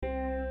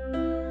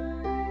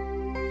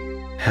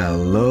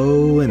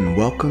Hello and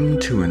welcome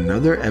to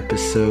another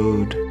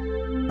episode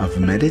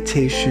of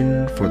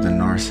Meditation for the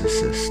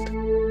Narcissist.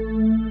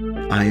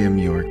 I am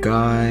your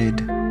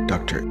guide,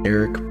 Dr.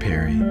 Eric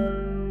Perry.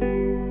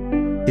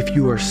 If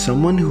you are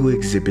someone who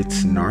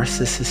exhibits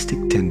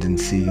narcissistic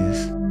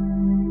tendencies,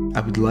 I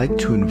would like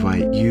to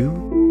invite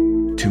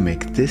you to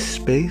make this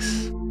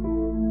space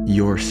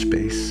your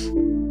space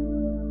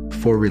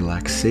for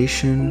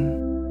relaxation,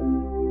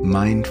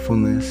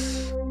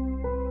 mindfulness,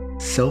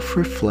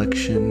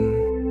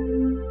 self-reflection,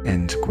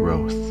 and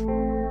growth.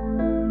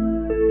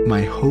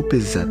 My hope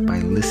is that by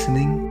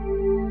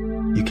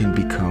listening, you can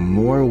become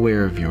more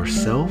aware of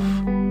yourself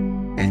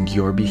and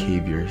your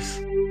behaviors.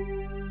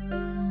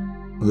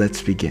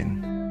 Let's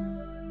begin.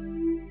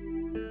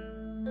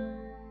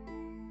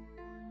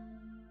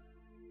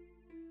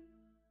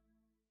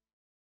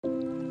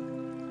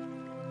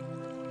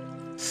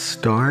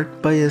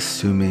 Start by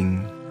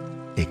assuming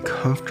a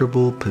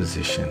comfortable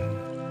position.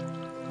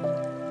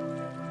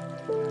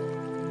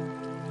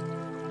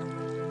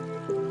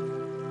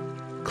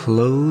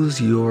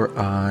 Close your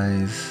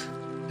eyes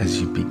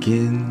as you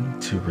begin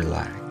to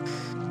relax.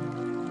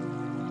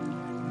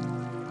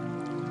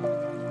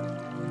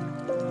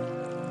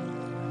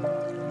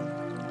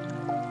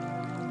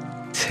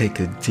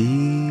 Take a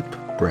deep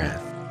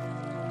breath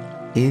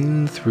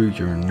in through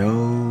your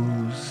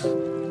nose.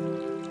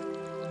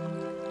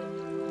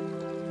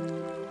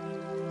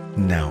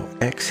 Now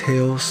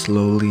exhale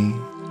slowly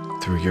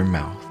through your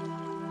mouth.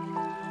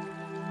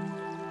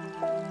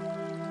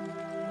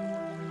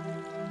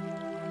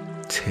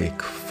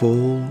 Take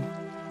full,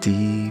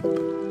 deep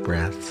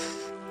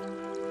breaths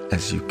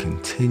as you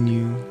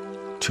continue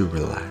to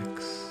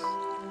relax.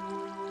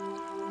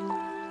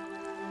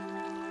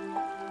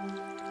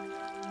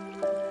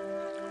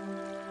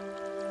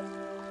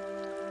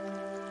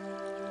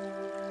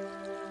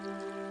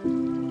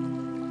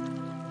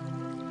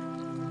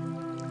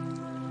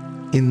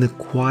 In the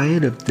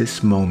quiet of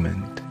this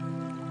moment,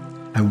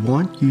 I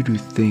want you to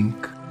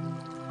think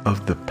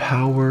of the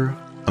power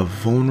of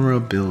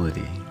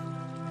vulnerability.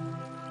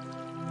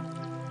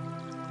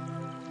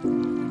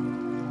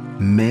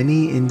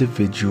 Many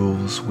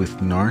individuals with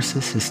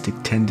narcissistic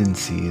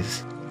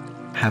tendencies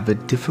have a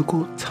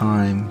difficult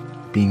time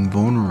being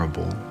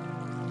vulnerable.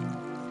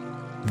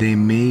 They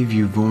may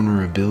view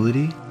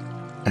vulnerability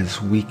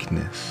as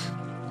weakness,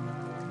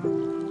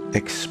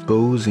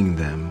 exposing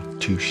them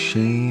to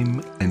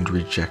shame and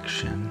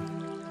rejection.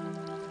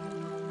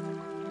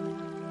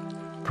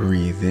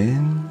 Breathe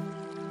in,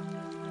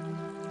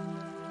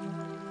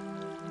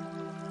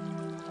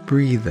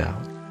 breathe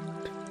out.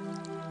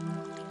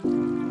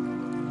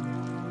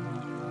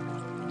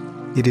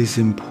 It is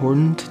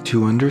important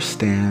to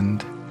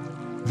understand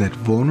that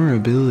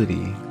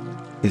vulnerability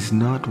is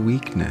not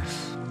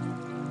weakness.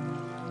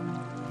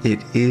 It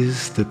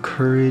is the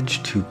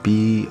courage to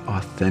be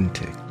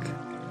authentic.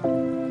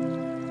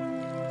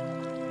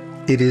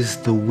 It is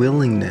the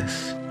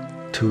willingness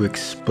to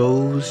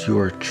expose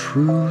your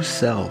true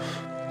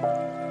self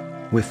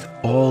with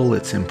all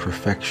its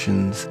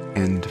imperfections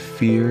and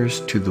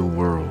fears to the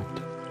world.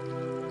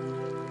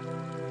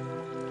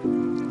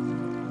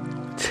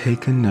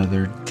 Take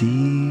another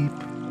deep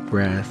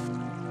breath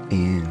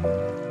in.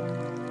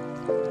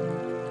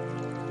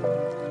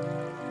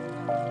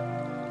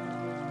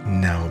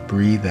 Now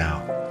breathe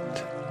out.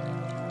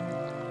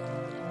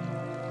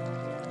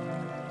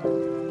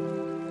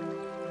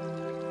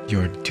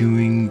 You're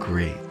doing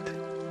great.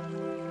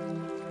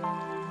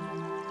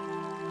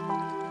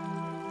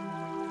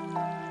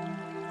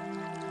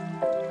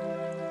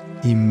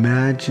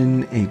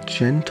 Imagine a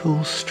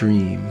gentle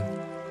stream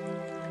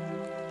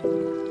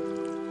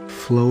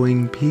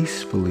flowing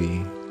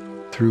peacefully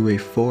through a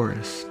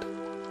forest.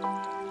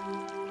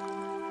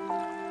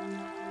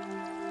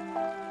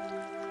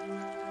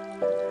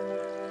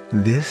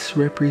 This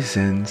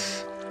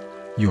represents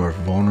your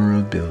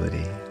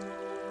vulnerability,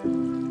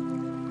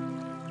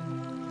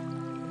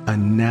 a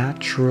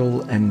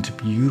natural and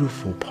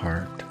beautiful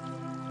part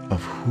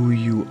of who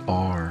you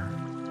are,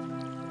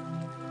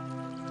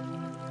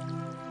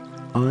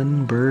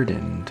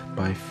 unburdened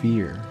by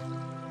fear.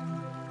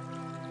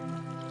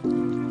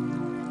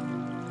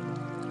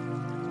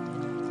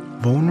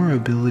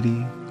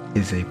 Vulnerability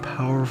is a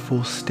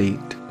powerful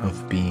state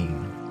of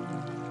being.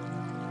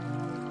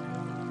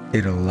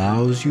 It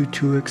allows you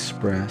to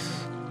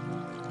express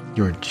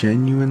your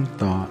genuine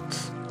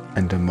thoughts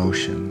and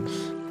emotions.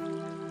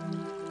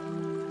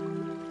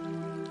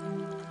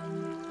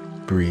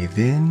 Breathe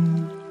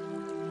in,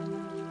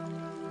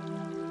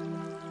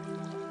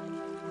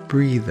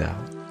 breathe out.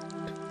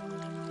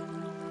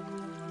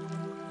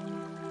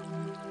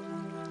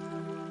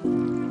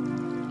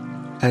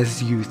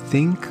 As you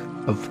think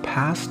of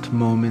past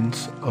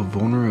moments of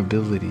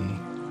vulnerability,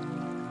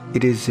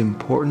 it is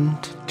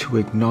important to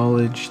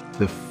acknowledge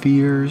the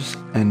fears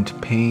and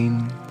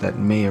pain that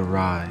may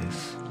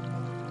arise.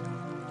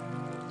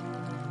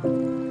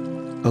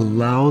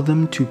 Allow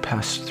them to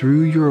pass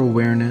through your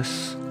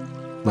awareness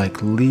like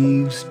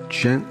leaves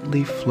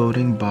gently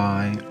floating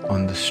by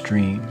on the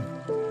stream.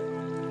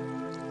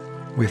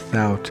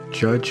 without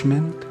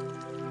judgment,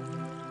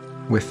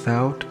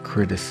 without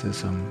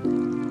criticism.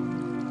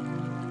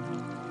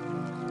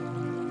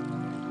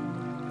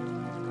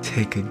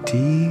 Take a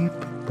deep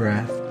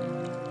breath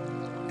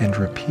and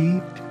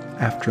repeat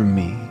after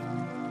me.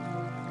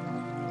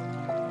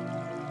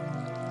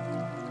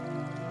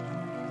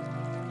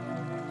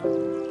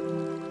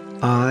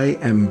 I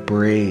am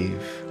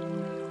brave.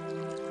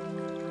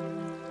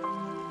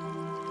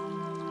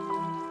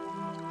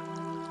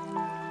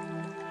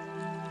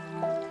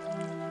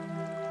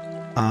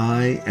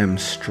 I am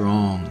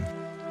strong.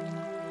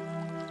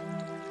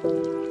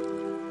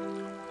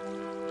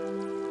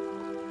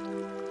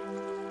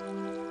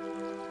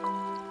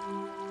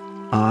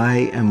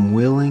 I am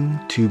willing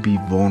to be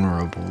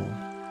vulnerable.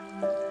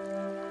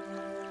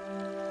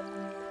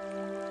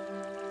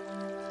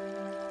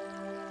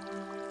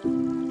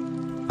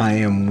 I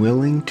am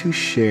willing to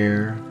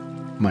share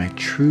my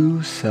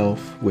true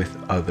self with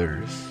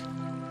others.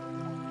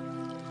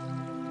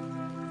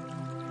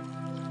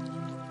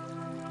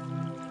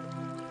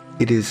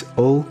 It is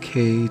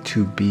okay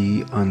to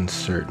be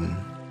uncertain,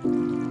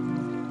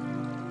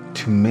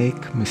 to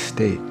make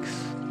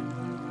mistakes,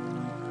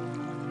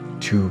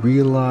 to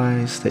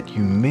realize that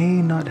you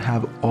may not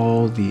have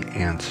all the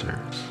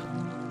answers.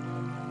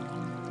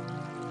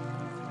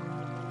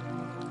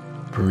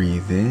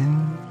 Breathe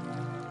in,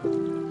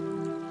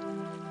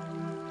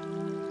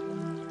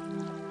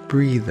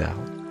 breathe out.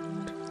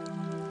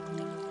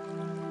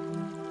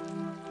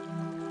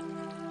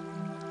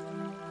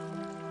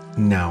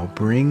 Now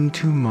bring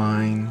to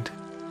mind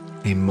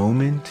a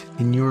moment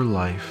in your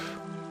life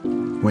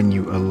when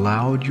you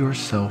allowed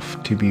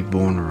yourself to be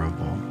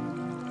vulnerable.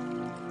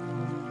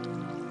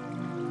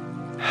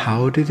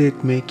 How did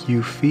it make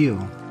you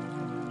feel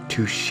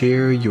to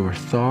share your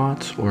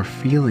thoughts or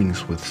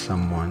feelings with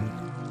someone?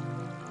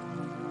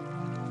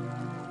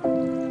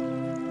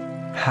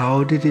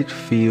 How did it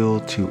feel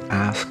to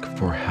ask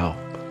for help?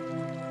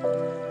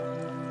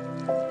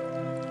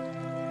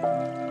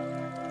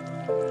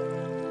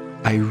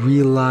 I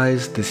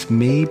realize this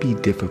may be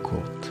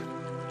difficult,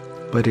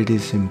 but it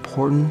is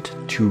important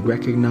to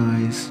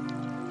recognize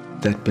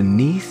that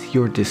beneath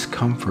your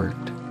discomfort,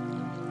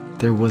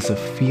 there was a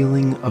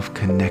feeling of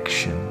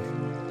connection.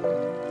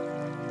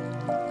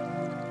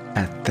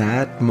 At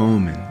that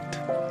moment,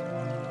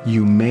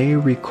 you may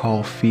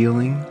recall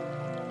feeling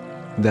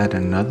that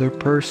another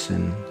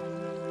person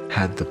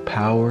had the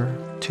power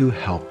to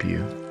help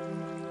you.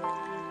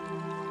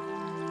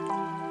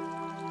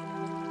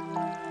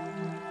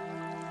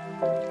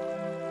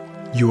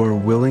 Your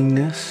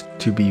willingness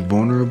to be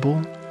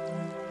vulnerable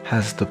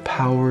has the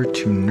power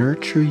to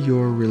nurture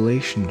your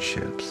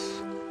relationships.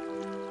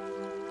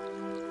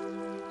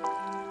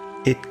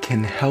 It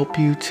can help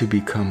you to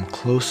become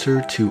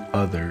closer to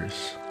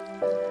others,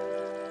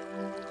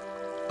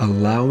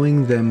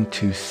 allowing them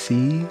to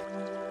see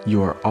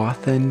your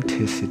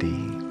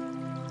authenticity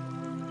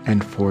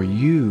and for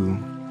you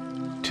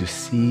to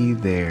see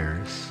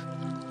theirs.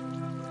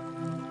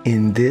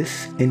 In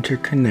this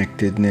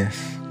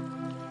interconnectedness,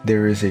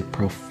 there is a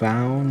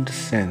profound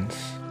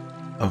sense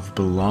of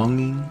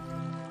belonging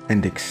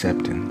and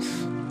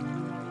acceptance.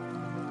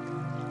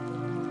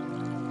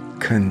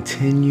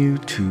 Continue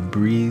to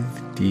breathe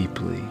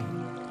deeply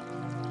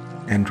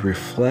and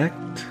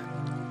reflect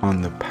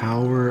on the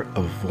power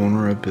of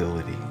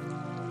vulnerability.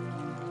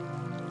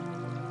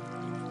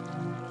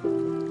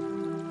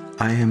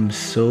 I am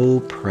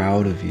so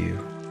proud of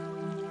you.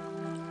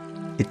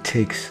 It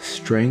takes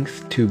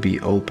strength to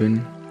be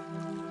open,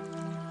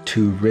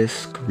 to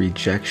risk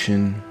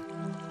rejection,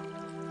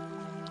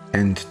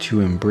 and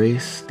to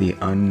embrace the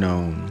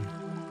unknown.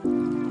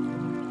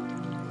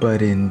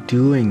 But in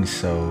doing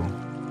so,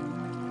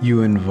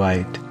 you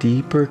invite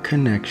deeper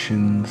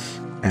connections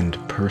and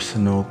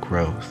personal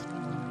growth.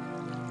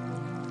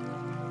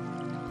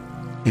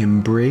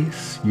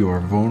 Embrace your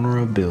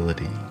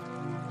vulnerability.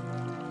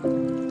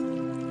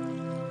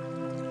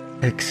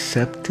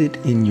 Accept it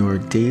in your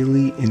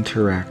daily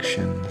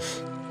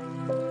interactions,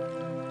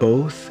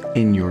 both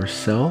in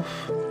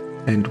yourself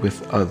and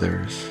with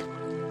others.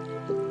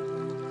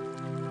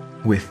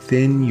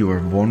 Within your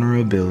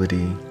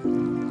vulnerability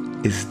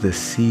is the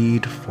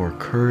seed for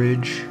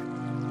courage,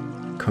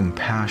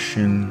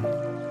 compassion,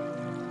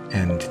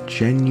 and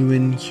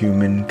genuine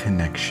human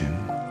connection.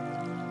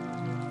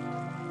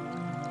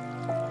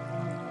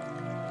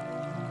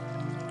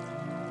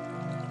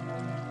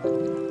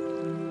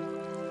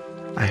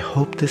 I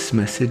hope this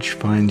message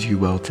finds you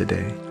well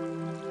today.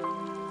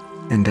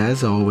 And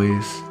as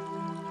always,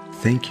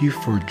 thank you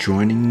for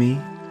joining me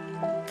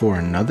for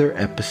another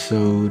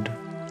episode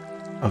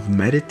of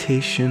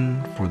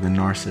Meditation for the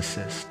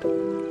Narcissist.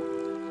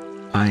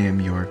 I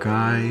am your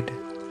guide,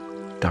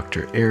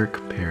 Dr. Eric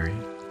Perry.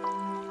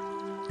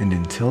 And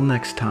until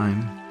next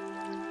time,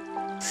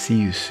 see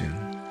you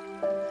soon.